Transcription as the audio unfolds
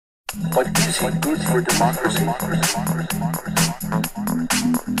What is it good for democracy?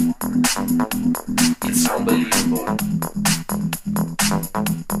 It's unbelievable.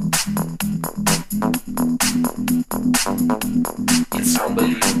 It's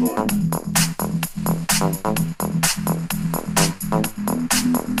unbelievable.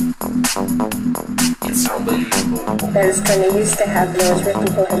 It's unbelievable. Berlusconi used to have laws written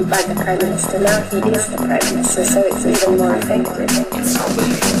for him by the Prime Minister. Now he is the Prime Minister, so it's even more effective. It's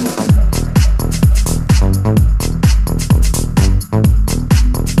unbelievable.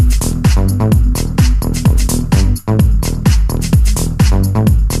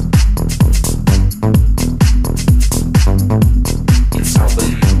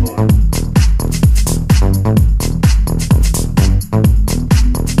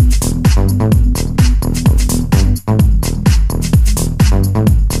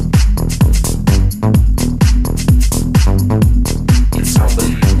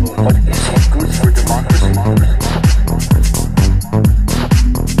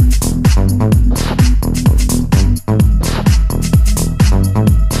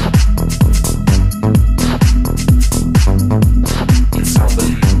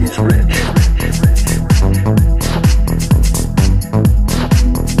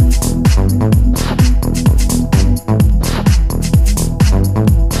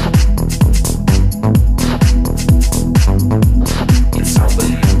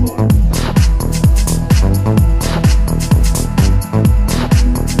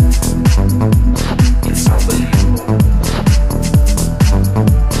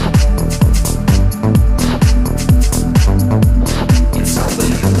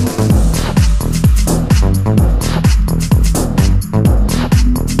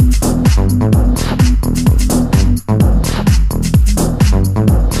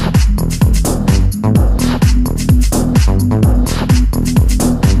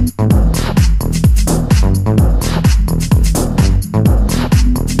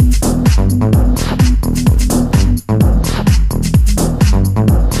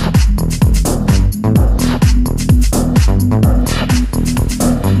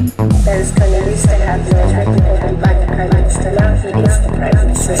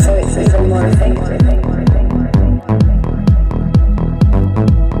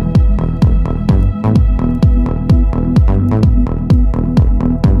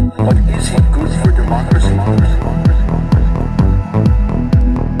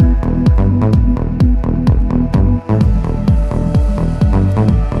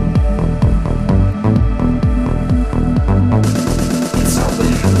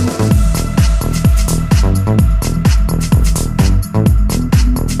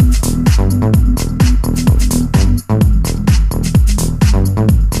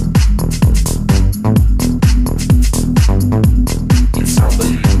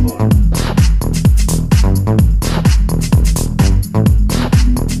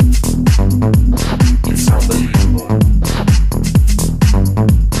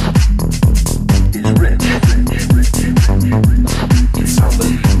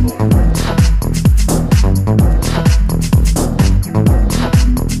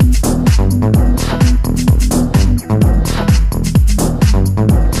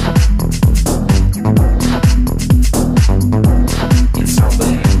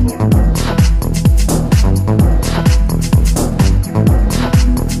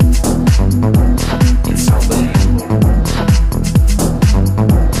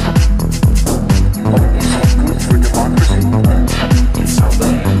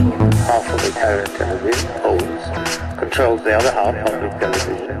 Controls the other half, public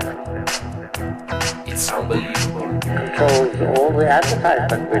television. It's unbelievable. Controls all the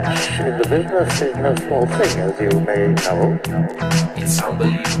advertisement, which in the business is no small thing, as you may know. It's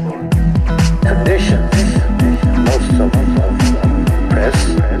unbelievable. Conditions most of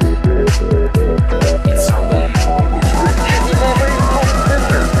press